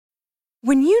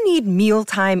When you need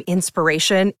mealtime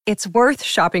inspiration, it's worth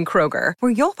shopping Kroger,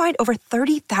 where you'll find over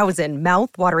 30,000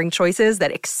 mouth-watering choices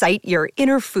that excite your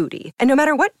inner foodie. And no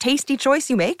matter what tasty choice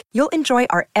you make, you'll enjoy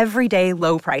our everyday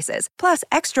low prices, plus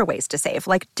extra ways to save,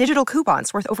 like digital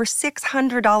coupons worth over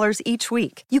 $600 each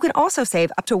week. You can also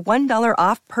save up to $1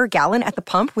 off per gallon at the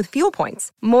pump with fuel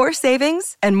points. More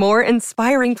savings and more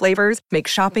inspiring flavors make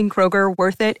shopping Kroger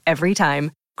worth it every time.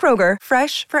 Kroger,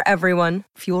 fresh for everyone.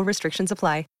 Fuel restrictions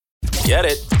apply. Get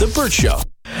it? The Burt Show.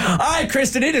 All right,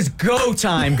 Kristen, it is go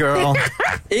time, girl.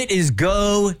 It is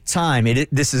go time.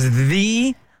 This is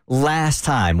the last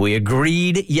time. We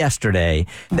agreed yesterday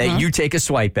that you take a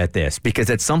swipe at this, because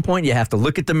at some point you have to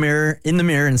look at the mirror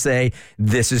and say,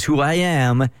 this is who I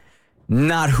am,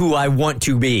 not who I want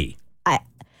to be.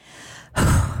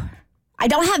 I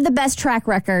don't have the best track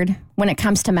record when it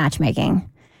comes to matchmaking.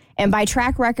 And by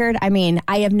track record, I mean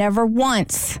I have never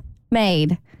once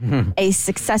made a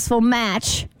successful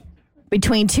match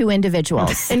between two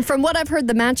individuals. And from what I've heard,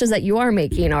 the matches that you are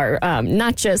making are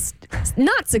not just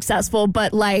not successful,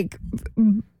 but like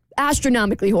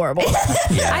astronomically horrible.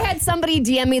 I had somebody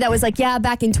DM me that was like, yeah,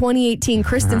 back in 2018,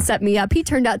 Kristen set me up. He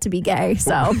turned out to be gay.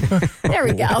 So there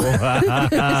we go.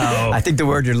 I think the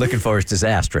word you're looking for is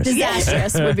disastrous.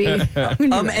 Disastrous would be.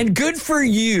 And good for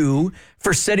you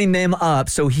for setting them up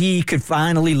so he could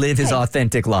finally live his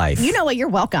authentic life. You know what? You're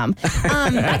welcome.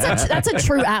 That's a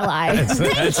true ally.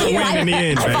 Thank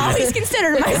you. I've always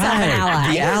considered myself an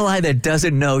ally. The ally that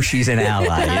doesn't know she's an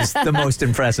ally is the most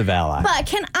impressive ally. But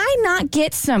can I not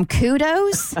get some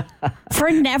kudos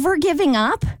for never giving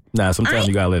up? Nah, sometimes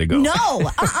you gotta let it go.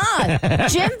 No,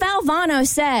 Jim Valvano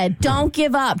said, don't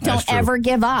give up. Don't ever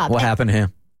give up. What happened to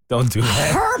him? Don't do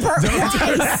that. Herbert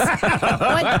Rice.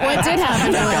 What did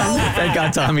happen to him? Thank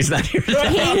God Tommy's not here today.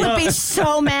 He would be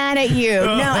so mad at you.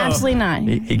 No, absolutely not.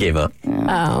 He gave up.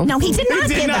 Oh. No, he did not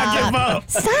Did give not up. give up.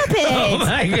 Stop it. Oh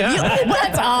my God.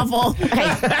 That's awful.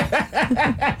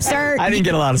 Okay. Sir. I didn't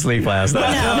get a lot of sleep last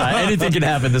night. No. Anything can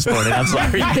happen this morning. I'm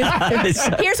sorry.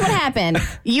 Here's what happened.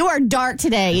 You are dark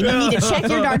today, and you need to check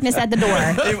your darkness at the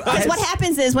door. Because what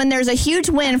happens is when there's a huge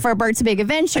win for Bert's Big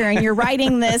Adventure, and you're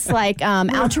riding this like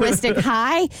altruistic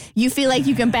high, you feel like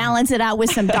you can balance it out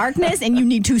with some darkness, and you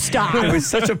need to stop. It was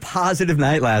such a positive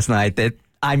night last night that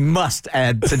I must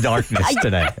add to darkness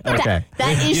today. Okay.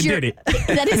 That is You your. did it.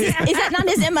 That is that not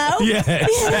his MO? Yes,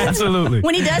 absolutely.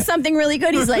 When he does something really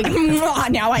good, he's like,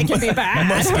 now I can be back.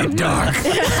 Must get dark.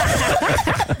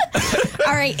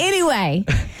 All right. Anyway,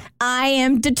 I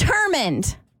am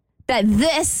determined that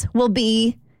this will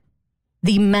be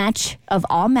the match of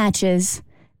all matches,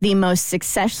 the most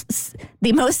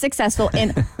successful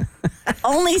and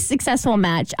only successful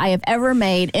match I have ever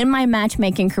made in my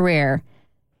matchmaking career.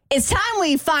 It's time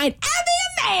we find Abby a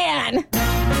man.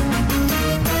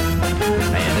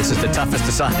 Man, this is the toughest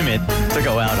assignment to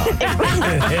go out on.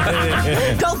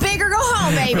 Go big or go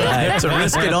home, baby. Right, to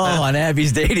risk it all on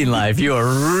Abby's dating life, you are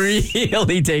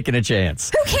really taking a chance.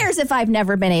 Who cares if I've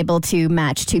never been able to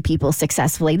match two people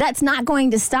successfully? That's not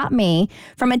going to stop me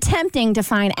from attempting to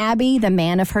find Abby, the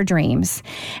man of her dreams.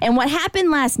 And what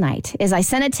happened last night is I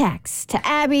sent a text to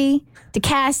Abby, to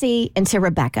Cassie, and to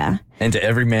Rebecca. And to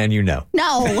every man you know.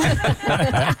 No.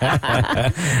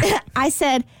 I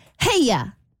said, hey,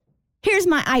 here's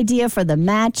my idea for the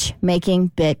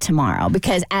matchmaking bit tomorrow,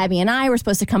 because Abby and I were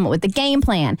supposed to come up with the game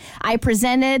plan. I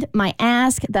presented my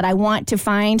ask that I want to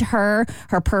find her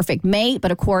perfect mate,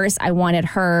 but of course I wanted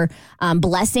her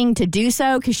blessing to do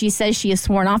so, because she says she has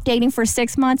sworn off dating for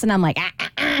 6 months, and I'm like,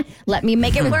 let me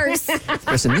make it worse.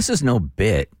 Listen, this is no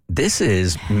bit. This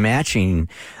is matching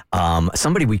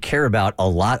somebody we care about a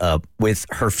lot with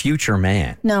her future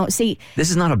man. No, see. This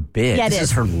is not a bit. Yeah, this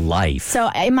is her life. So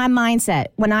in my mindset,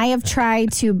 when I have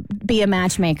tried to be a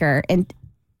matchmaker, and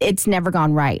it's never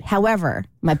gone right. However,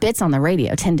 my bits on the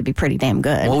radio tend to be pretty damn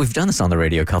good. Well, we've done this on the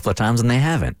radio a couple of times, and they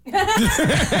haven't. You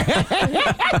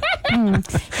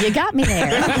got me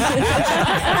there.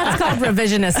 That's called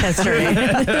revisionist history.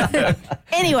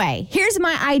 Anyway, here's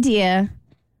my idea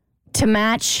to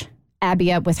match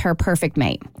Abby up with her perfect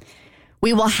mate.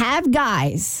 We will have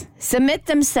guys submit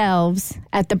themselves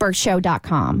at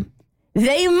theburkshow.com.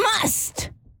 They must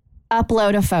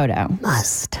upload a photo.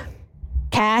 Must.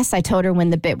 Cass, I told her when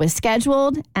the bit was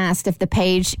scheduled, asked if the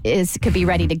page could be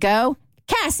ready to go.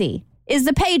 Cassie, is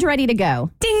the page ready to go?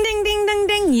 Ding, ding, ding, ding,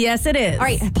 ding. Yes, it is. All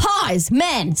right, pause.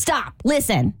 Men, stop.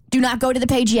 Listen. Do not go to the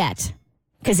page yet,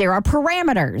 because there are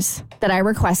parameters that I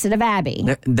requested of Abby.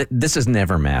 This has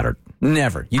never mattered.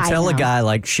 Never. You tell a guy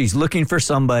like she's looking for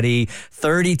somebody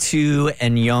 32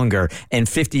 and younger, and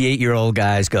 58-year-old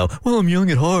guys go, well, I'm young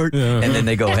at heart. And then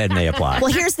they go ahead and they apply.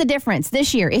 Well, here's the difference.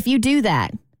 This year, if you do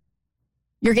that,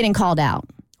 you're getting called out.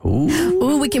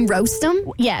 Ooh, we can roast them?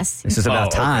 Yes. This is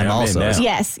about time I'm in also. now.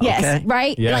 Yes, Okay.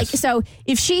 right? Yes. Like, so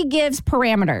if she gives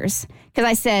parameters, because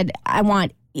I said,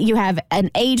 you have an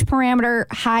age parameter,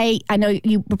 height, I know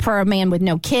you prefer a man with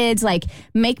no kids, like,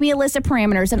 make me a list of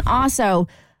parameters, and also,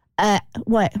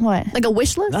 what? Like a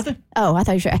wish list? Nothing. Oh, I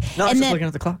thought you should. No, I was and just then, looking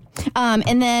at the clock.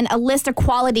 and then a list of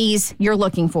qualities you're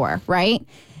looking for, right?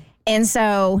 And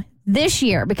so this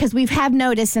year, because we have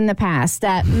noticed in the past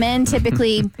that men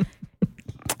typically...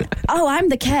 Oh, I'm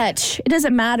the catch. It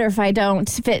doesn't matter if I don't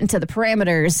fit into the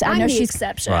parameters. I I'm know the she's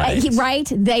exception. Right. right.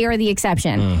 They are the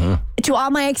exception. To all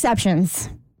my exceptions,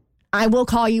 I will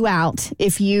call you out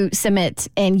if you submit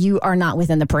and you are not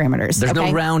within the parameters. There's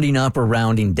no rounding up or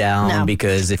rounding down No.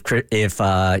 because if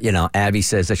Abby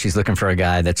says that she's looking for a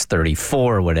guy that's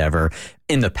 34 or whatever,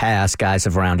 in the past guys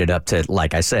have rounded up to,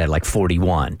 like I said, like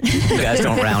 41. You guys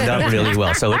don't round up really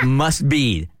well, so it must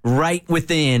be right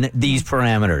within these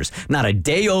parameters. Not a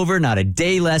day over, not a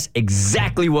day less.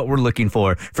 Exactly what we're looking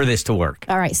for this to work.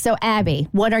 All right. So, Abby,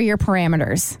 what are your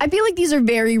parameters? I feel like these are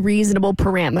very reasonable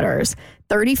parameters.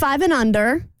 35 and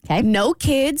under. Okay. No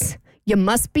kids. You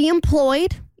must be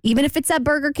employed, even if it's at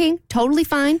Burger King. Totally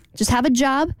fine. Just have a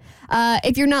job.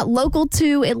 If you're not local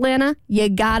to Atlanta, you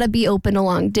gotta be open to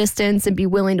long distance and be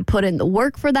willing to put in the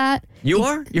work for that. You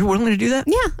are? You're willing to do that?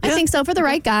 Yeah, I think so. For the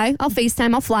right guy, I'll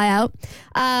FaceTime. I'll fly out.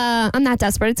 I'm not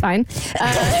desperate. It's fine.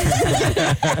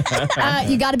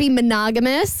 You got to be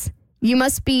monogamous. You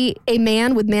must be a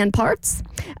man with man parts.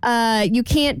 You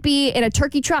can't be in a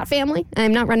turkey trot family.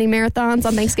 I'm not running marathons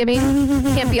on Thanksgiving.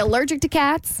 Can't be allergic to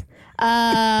cats.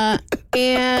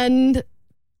 And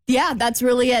yeah, that's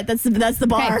really it. That's the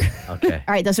bar. Okay.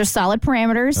 All right. Those are solid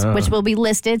parameters, which will be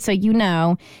listed so you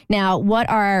know. Now, what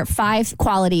are 5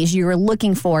 qualities you're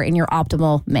looking for in your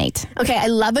optimal mate? Okay, I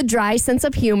love a dry sense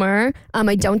of humor.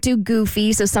 I don't do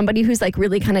goofy, so somebody who's like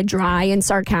really kind of dry and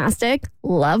sarcastic.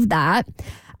 Love that.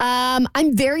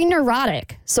 I'm very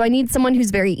neurotic, so I need someone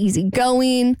who's very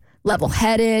easygoing,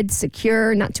 level-headed,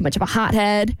 secure, not too much of a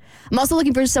hothead. I'm also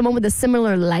looking for someone with a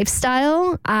similar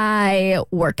lifestyle. I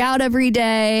work out every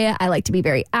day. I like to be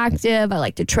very active. I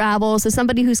like to travel. So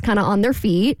somebody who's kind of on their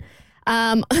feet.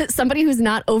 Somebody who's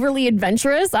not overly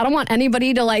adventurous. I don't want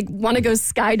anybody to like want to go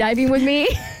skydiving with me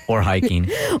Or hiking.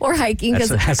 or hiking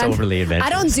That's overly adventurous.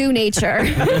 I don't do nature.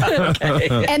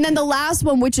 And then the last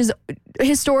one, which has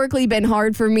historically been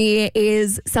hard for me,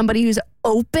 is somebody who's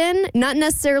open, not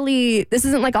necessarily, this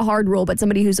isn't like a hard rule, but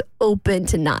somebody who's open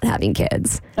to not having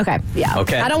kids. Okay. Yeah.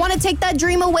 Okay. I don't want to take that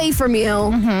dream away from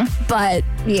you, but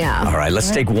yeah. All right, let's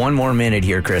take one more minute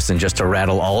here, Kristen, just to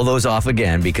rattle all those off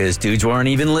again because dudes weren't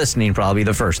even listening probably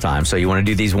the first time. So you want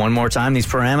to do these one more time, these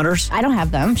parameters? I don't have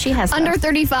them. She has them. Under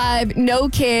 35, no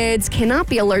kids, cannot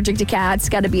be allergic to cats,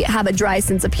 got to have a dry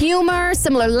sense of humor,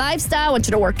 similar lifestyle, want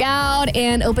you to work out,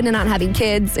 and open to not having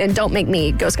kids, and don't make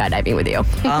me go skydiving with you.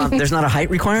 There's not a height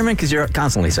requirement because you're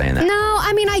constantly saying that. No,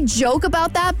 I mean, I joke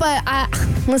about that, but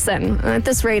listen, at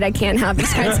this rate, I can't have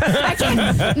these kinds. I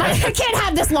can't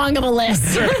have this long of a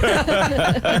list.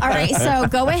 All right, so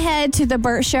go ahead to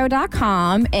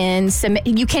thebirdshow.com and submit.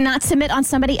 You cannot submit on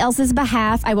somebody else's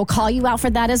behalf. I will call you out for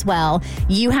that as well.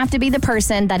 You have to be the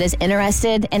person that is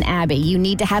interested in Abby. You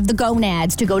need to have the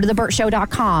gonads to go to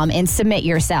thebirdshow.com and submit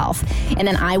yourself. And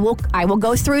then I will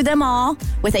go through them all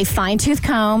with a fine-tooth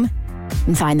comb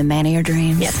and find the man of your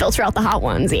dreams. Yeah, filter out the hot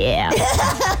ones. Yeah.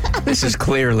 This is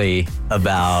clearly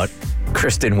about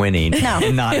Kristen winning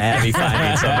and not Abby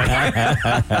finding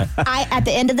somebody. At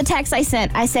the end of the text I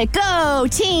said, go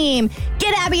team,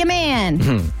 get Abby a man.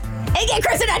 And get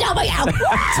Kristen a W.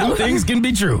 Two things can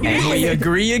be true. And we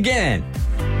agree again.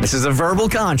 This is a verbal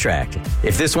contract.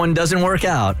 If this one doesn't work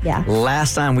out, Yeah.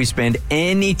 last time we spend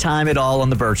any time at all on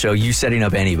the Burt Show, you setting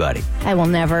up anybody. I will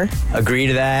never Agree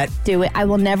to that? do it. I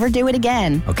will never do it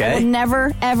again. Okay. I will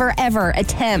never, ever, ever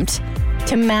attempt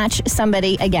to match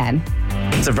somebody again.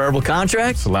 It's a verbal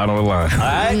contract. It's a lot on the line. All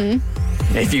right?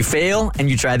 If you fail and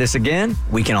you try this again,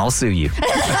 we can all sue you.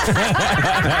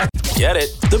 Get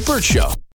it? The Burt Show.